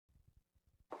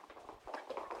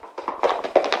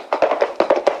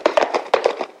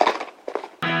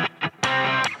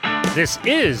This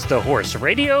is the Horse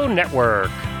Radio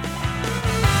Network.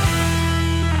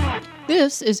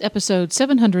 This is episode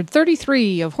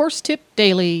 733 of Horse Tip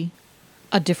Daily.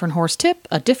 A different horse tip,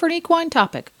 a different equine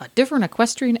topic, a different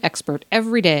equestrian expert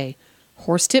every day.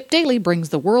 Horse Tip Daily brings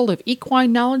the world of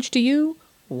equine knowledge to you,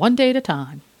 one day at a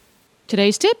time.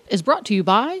 Today's tip is brought to you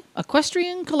by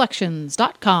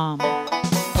EquestrianCollections.com.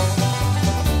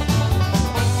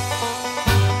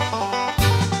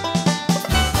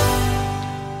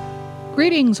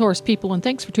 Greetings, horse people, and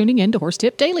thanks for tuning in to Horse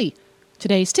Tip Daily.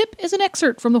 Today's tip is an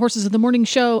excerpt from the Horses in the Morning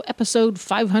Show, episode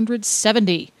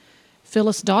 570.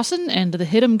 Phyllis, Dawson, and the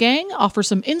Hit'em Gang offer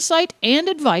some insight and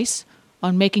advice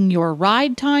on making your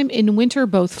ride time in winter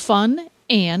both fun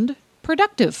and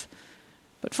productive.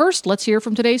 But first, let's hear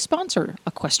from today's sponsor,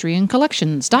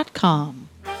 EquestrianCollections.com.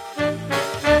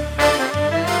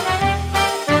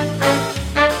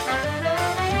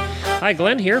 Hi,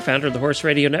 Glenn here, founder of the Horse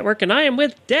Radio Network, and I am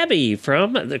with Debbie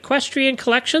from the Equestrian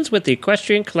Collections with the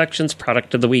Equestrian Collections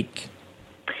Product of the Week.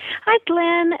 Hi,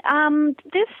 Glenn.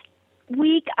 This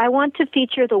week I want to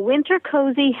feature the Winter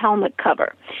Cozy helmet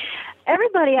cover.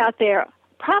 Everybody out there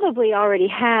probably already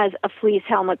has a fleece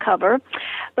helmet cover,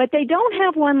 but they don't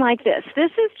have one like this.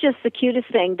 This is just the cutest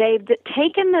thing. They've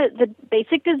taken the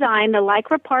basic design, the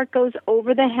Lycra part goes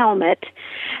over the helmet.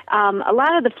 A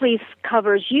lot of the fleece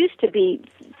covers used to be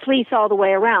fleece all the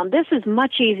way around. This is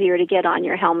much easier to get on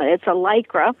your helmet. It's a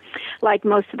Lycra, like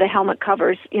most of the helmet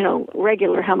covers,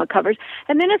 regular helmet covers.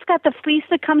 And then it's got the fleece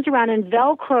that comes around and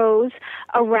Velcros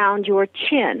around your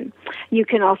chin. You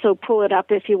can also pull it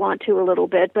up if you want to a little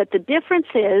bit, but the difference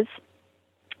is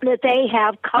that they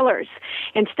have colors.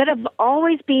 Instead of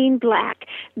always being black,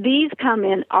 these come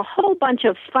in a whole bunch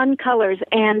of fun colors,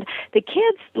 and the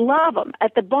kids love them.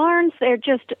 At the barns, they're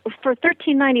just, for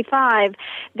 $13.95,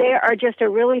 they are just a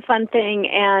really fun thing,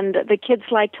 and the kids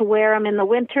like to wear them in the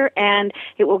winter, and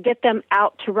it will get them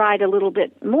out to ride a little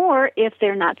bit more if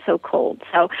they're not so cold.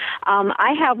 So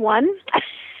I have one,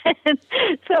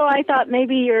 so I thought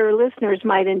maybe your listeners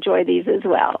might enjoy these as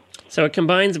well. So it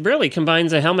really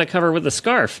combines a helmet cover with a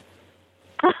scarf.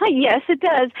 Yes, it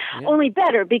does. Yeah. Only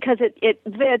better because it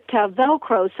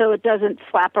Velcro, so it doesn't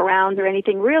flap around or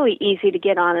anything. Really easy to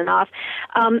get on and off.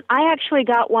 I actually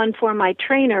got one for my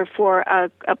trainer for a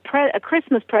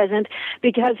Christmas present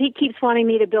because he keeps wanting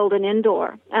me to build an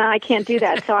indoor. I can't do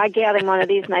that, so I got him one of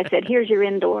these and I said, "Here's your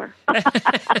indoor."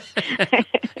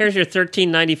 Here's your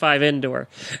 $13.95 indoor.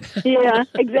 Yeah,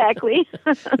 exactly.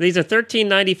 These are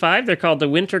 $13.95. They're called the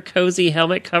Winter Cozy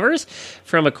Helmet Covers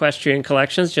from Equestrian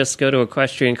Collections. Just go to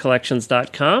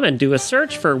EquestrianCollections.com and do a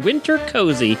search for Winter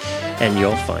Cozy, and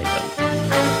you'll find them.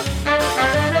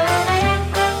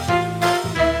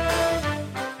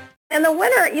 In the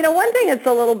winter, one thing that's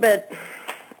a little bit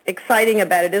exciting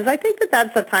about it is I think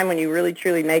that's the time when you really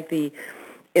truly make the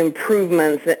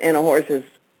improvements in a horse's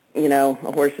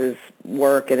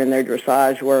work and in their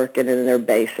dressage work and in their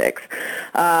basics.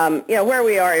 Where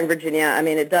we are in Virginia, I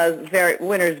mean, it does vary.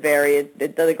 Winters vary.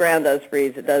 The ground does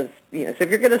freeze. It does, so if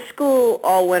you're going to school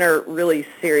all winter really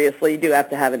seriously, you do have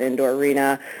to have an indoor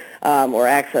arena or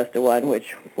access to one,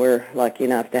 which we're lucky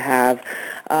enough to have.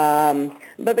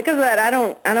 But because of that,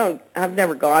 I've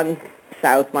never gone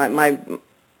south. My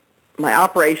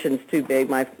operation's too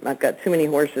big. I've got too many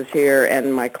horses here,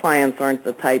 and my clients aren't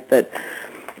the type that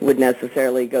would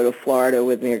necessarily go to Florida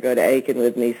with me or go to Aiken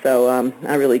with me, so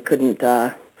I really couldn't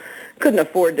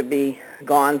afford to be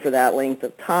gone for that length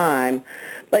of time.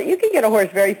 But you can get a horse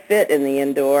very fit in the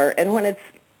indoor, and when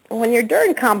you're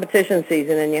during competition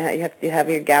season and you have to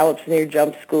have your gallops and your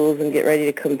jump schools and get ready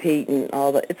to compete and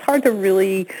all that, it's hard to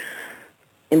really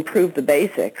improve the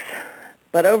basics.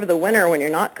 But over the winter, when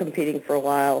you're not competing for a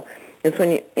while, it's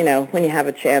when you have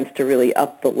a chance to really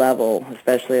up the level,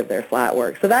 especially of their flat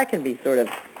work. So that can be sort of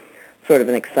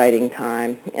an exciting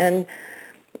time. And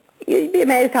you'd be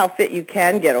amazed how fit you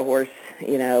can get a horse,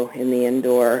 in the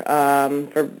indoor.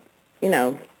 For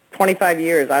 25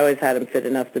 years, I always had him fit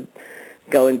enough to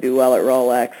go and do well at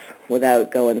Rolex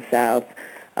without going south.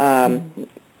 By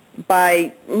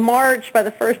the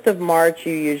 1st of March,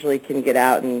 you usually can get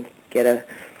out and get a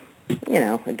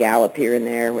gallop here and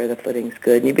there where the footing's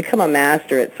good. And you become a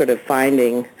master at sort of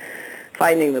finding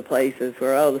the places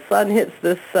where, the sun hits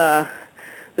this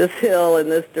hill in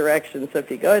this direction. So if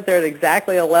you go out there at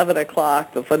exactly 11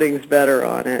 o'clock, the footing's better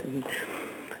on it.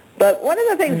 But one of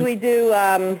the things we do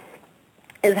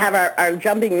is have our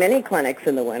jumping mini clinics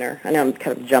in the winter. I know I'm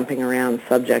kind of jumping around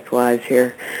subject-wise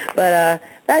here, but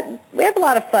we have a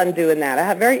lot of fun doing that. I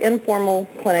have very informal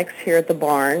clinics here at the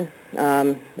barn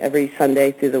every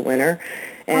Sunday through the winter,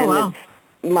 and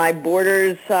my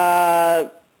boarders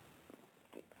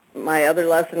my other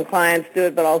lesson clients do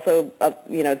it, but also,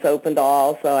 it's open to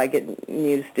all, so I get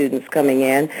new students coming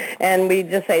in. And we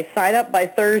just say, sign up by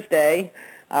Thursday.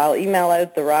 I'll email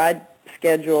out the ride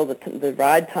schedule, the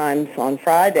ride times on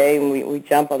Friday, and we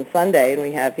jump on Sunday, and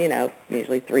we have,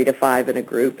 usually 3 to 5 in a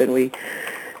group, and we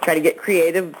try to get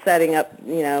creative, setting up,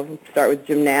 start with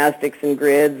gymnastics and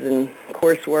grids and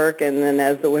coursework, and then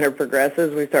as the winter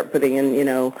progresses, we start putting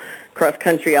in,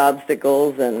 cross-country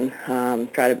obstacles and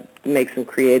try to make some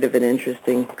creative and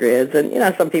interesting grids. And,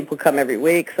 some people come every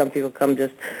week, some people come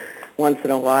just once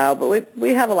in a while, but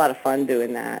we have a lot of fun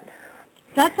doing that.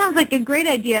 That sounds like a great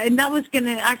idea, and that was going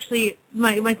to actually,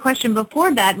 my question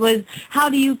before that was, how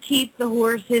do you keep the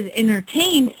horses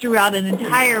entertained throughout an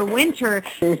entire winter,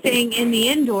 staying in the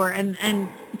indoor and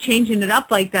changing it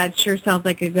up like that sure sounds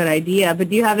like a good idea. But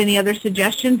do you have any other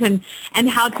suggestions and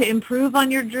how to improve on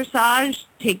your dressage,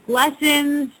 take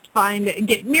lessons,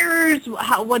 get mirrors?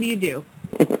 What do you do?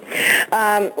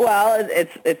 Well,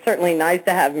 it's certainly nice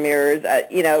to have mirrors.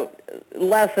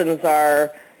 Lessons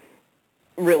are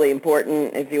really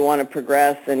important if you want to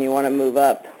progress and you want to move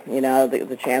up,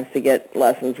 the chance to get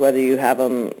lessons, whether you have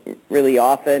them really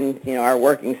often, our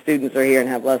working students are here and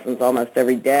have lessons almost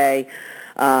every day,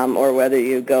 or whether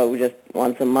you go just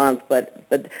once a month. But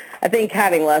I think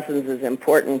having lessons is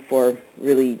important for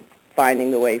really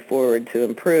finding the way forward to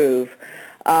improve.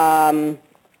 But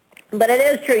it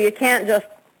is true, you can't just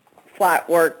flat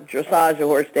work dressage a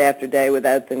horse day after day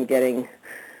without them getting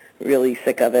really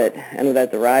sick of it and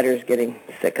without the riders getting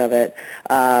sick of it.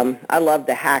 I love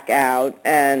to hack out,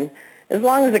 and as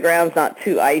long as the ground's not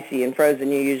too icy and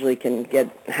frozen, you usually can get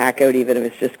hack out even if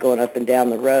it's just going up and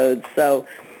down the road. So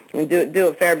you do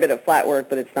a fair bit of flat work,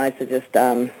 but it's nice to just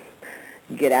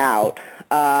get out.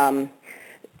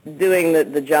 Doing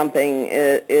the jumping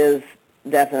is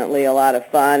definitely a lot of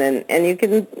fun, and you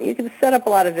can set up a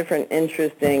lot of different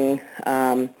interesting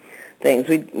things.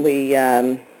 We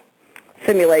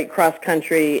simulate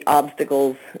cross-country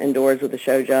obstacles indoors with the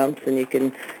show jumps, and you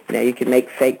can make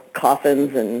fake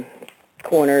coffins and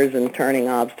corners and turning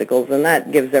obstacles, and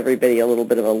that gives everybody a little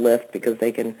bit of a lift because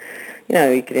they can,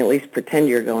 you can at least pretend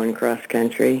you're going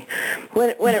cross-country. When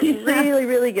it really,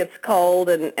 really gets cold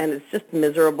and it's just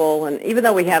miserable, and even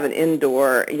though we have an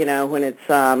indoor, when it's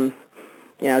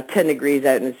 10 degrees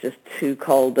out and it's just too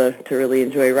cold to really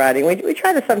enjoy riding. We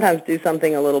try to sometimes do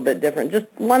something a little bit different. Just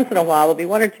once in a while, it'll be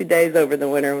 1 or 2 days over the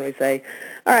winter when we say,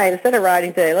 all right, instead of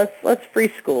riding today, let's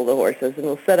free school the horses, and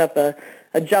we'll set up a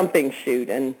jumping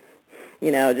chute and,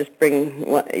 just bring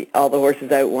all the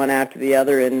horses out one after the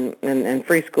other and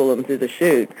free school them through the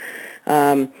chute.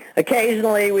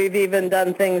 Occasionally, we've even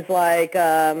done things like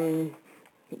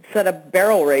set up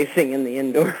barrel racing in the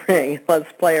indoor ring.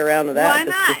 Let's play around with that. Why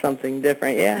not? Just for something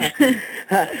different. Yeah.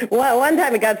 One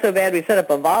time it got so bad we set up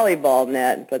a volleyball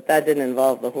net, but that didn't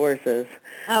involve the horses.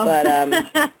 Oh. But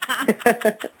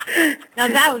now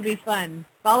that would be fun.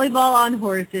 Volleyball on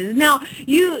horses. Now,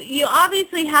 you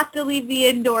obviously have to leave the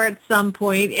indoor at some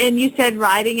point, and you said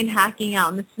riding and hacking out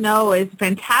in the snow is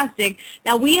fantastic.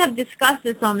 Now, we have discussed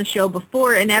this on the show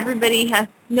before, and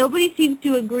nobody seems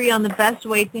to agree on the best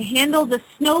way to handle the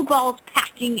snowballs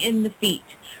packing in the feet.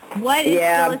 What is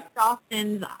Phyllis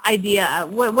Dawson's idea?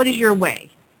 What is your way?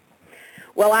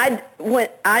 Well,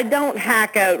 I don't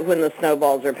hack out when the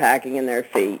snowballs are packing in their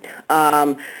feet.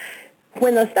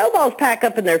 When the snowballs pack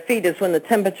up in their feet is when the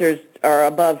temperatures are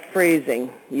above freezing,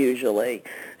 usually.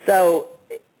 So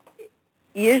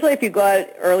usually if you go out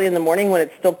early in the morning when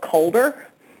it's still colder,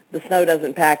 the snow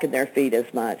doesn't pack in their feet as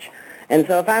much. And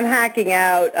so if I'm hacking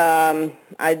out,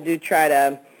 I do try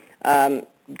to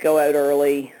go out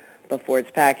early before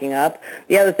it's packing up.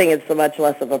 The other thing is so much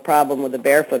less of a problem with the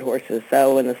barefoot horses.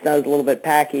 So when the snow's a little bit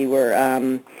packy,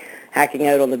 we're hacking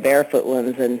out on the barefoot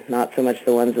ones and not so much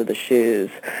the ones with the shoes.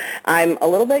 I'm a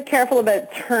little bit careful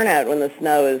about turnout when the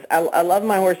snow is. I love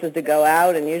my horses to go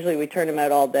out, and usually we turn them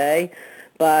out all day.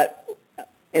 But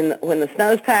when the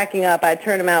snow's packing up, I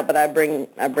turn them out, but I bring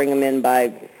them in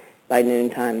by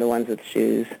noontime, the ones with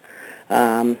shoes,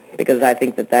 because I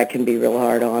think that can be real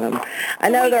hard on them. I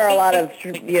know there are a lot of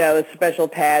special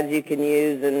pads you can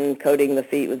use and coating the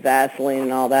feet with Vaseline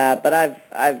and all that, but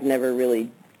I've never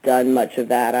really done much of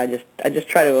that. I just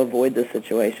try to avoid the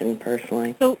situation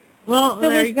personally. So, well,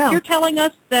 there you go. You're telling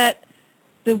us that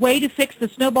the way to fix the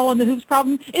snowball and the hooves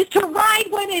problem is to ride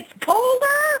when it's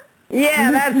colder? Yeah,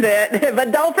 that's it.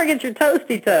 But don't forget your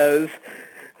toasty toes.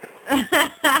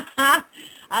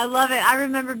 I love it. I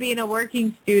remember being a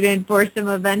working student for some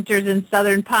eventers in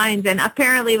Southern Pines, and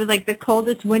apparently it was like the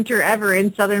coldest winter ever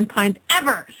in Southern Pines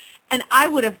ever. And I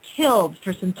would have killed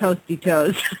for some toasty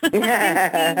toes.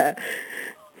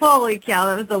 Holy cow,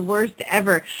 that was the worst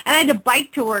ever. And I had to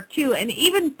bike to work, too. And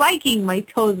even biking, my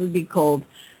toes would be cold.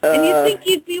 And you'd think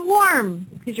you'd be warm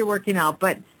because you're working out,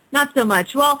 but not so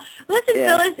much. Well, listen,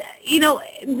 Phyllis,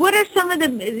 what are some of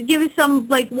the, give us some,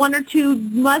 like, one or two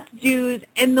must-dos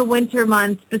in the winter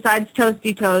months besides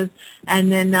Toasty Toes,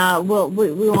 and then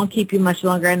we won't keep you much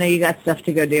longer. I know you got stuff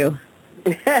to go do.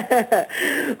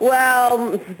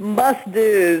 Well,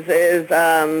 must-dos is,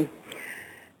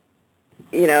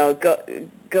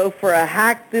 go for a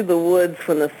hack through the woods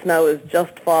when the snow is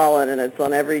just fallen and it's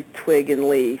on every twig and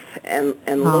leaf, and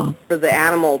look for the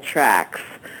animal tracks.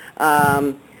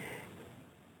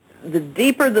 The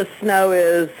deeper the snow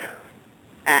is,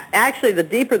 actually the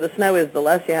deeper the snow is, the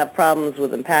less you have problems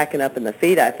with them packing up in the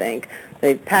feet, I think.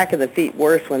 They pack in the feet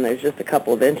worse when there's just a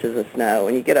couple of inches of snow.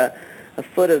 When you get a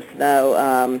foot of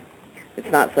snow,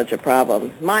 it's not such a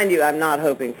problem. Mind you, I'm not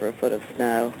hoping for a foot of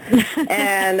snow.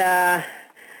 And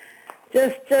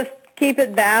just keep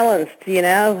it balanced,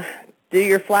 do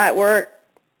your flat work,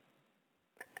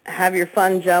 have your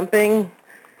fun jumping,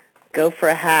 go for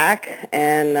a hack,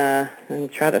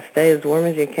 and try to stay as warm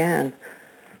as you can.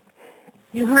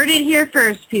 You heard it here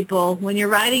first, people. When you're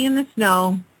riding in the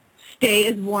snow, stay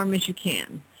as warm as you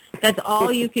can. That's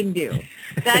all you can do.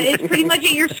 That is pretty much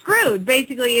it. You're screwed,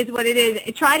 basically, is what it is.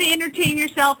 Try to entertain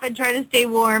yourself and try to stay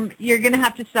warm. You're going to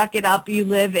have to suck it up. You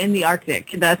live in the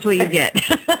Arctic. That's what you get.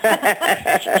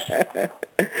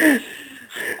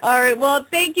 All right. Well,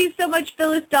 thank you so much,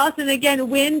 Phyllis Dawson. Again,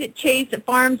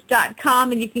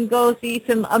 windchasefarms.com, and you can go see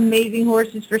some amazing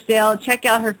horses for sale. Check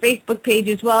out her Facebook page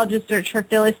as well. Just search for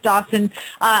Phyllis Dawson.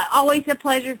 Always a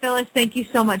pleasure, Phyllis. Thank you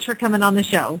so much for coming on the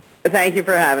show. Thank you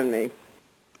for having me.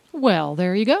 Well,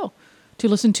 there you go. To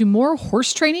listen to more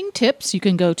horse training tips, you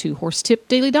can go to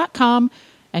horsetipdaily.com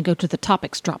and go to the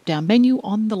topics drop-down menu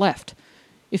on the left.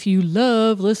 If you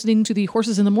love listening to the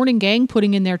Horses in the Morning gang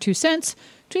putting in their 2 cents,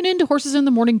 tune in to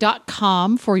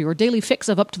horsesinthemorning.com for your daily fix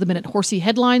of up-to-the-minute horsey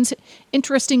headlines,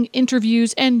 interesting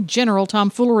interviews, and general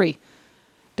tomfoolery.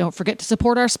 Don't forget to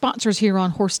support our sponsors here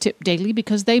on Horse Tip Daily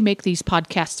because they make these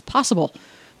podcasts possible.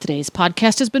 Today's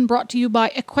podcast has been brought to you by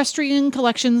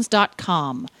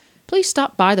equestriancollections.com. Please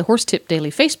stop by the Horse Tip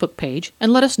Daily Facebook page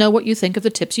and let us know what you think of the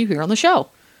tips you hear on the show.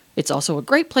 It's also a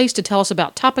great place to tell us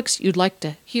about topics you'd like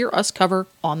to hear us cover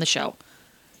on the show.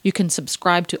 You can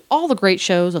subscribe to all the great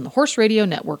shows on the Horse Radio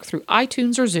Network through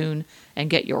iTunes or Zune and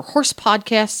get your horse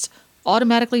podcasts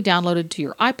automatically downloaded to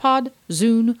your iPod,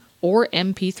 Zune, or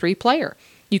MP3 player.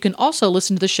 You can also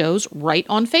listen to the shows right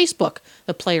on Facebook.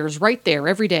 The player's right there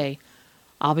every day.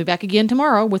 I'll be back again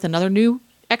tomorrow with another new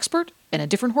expert and a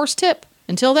different horse tip.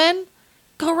 Until then,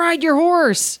 go ride your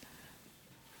horse!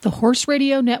 The Horse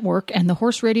Radio Network and the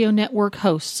Horse Radio Network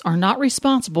hosts are not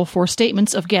responsible for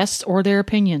statements of guests or their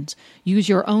opinions. Use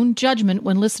your own judgment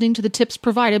when listening to the tips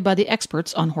provided by the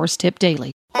experts on Horse Tip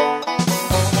Daily.